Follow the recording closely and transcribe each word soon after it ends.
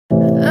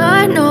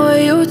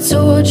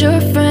told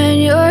your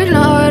friend you're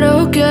not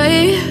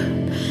okay?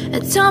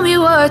 And tell me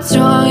what's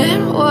wrong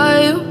and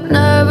why you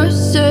never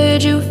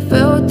said you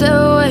felt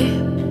that way.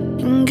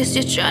 And guess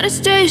you're trying to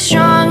stay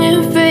strong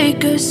and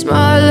fake a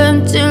smile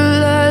until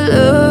I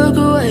look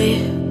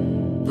away.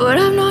 But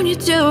I've known you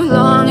too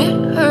long,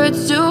 it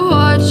hurts to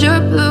watch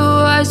your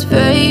blue eyes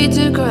fade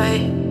to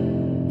grey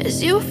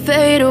as you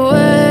fade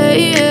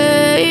away,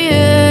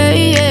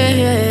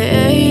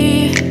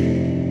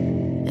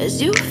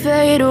 as you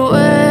fade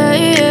away.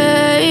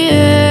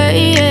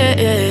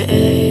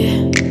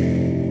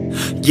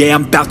 Yeah,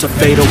 I'm about to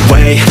fade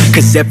away,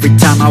 cause every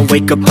time I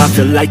wake up I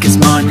feel like it's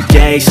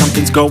Monday.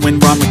 Something's going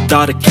wrong with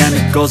all the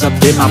chemicals up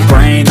in my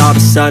brain. All of a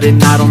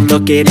sudden I don't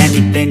look at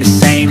anything the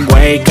same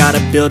way.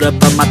 Gotta build up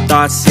of my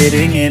thoughts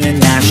sitting in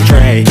an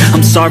ashtray.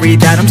 I'm sorry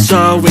that I'm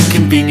so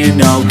inconvenient,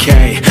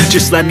 okay?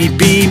 Just let me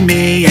be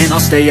me and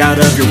I'll stay out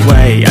of your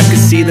way. I can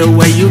see the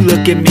way you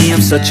look at me,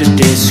 I'm such a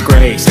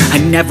disgrace. I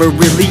never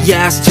really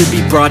asked to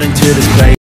be brought into this place.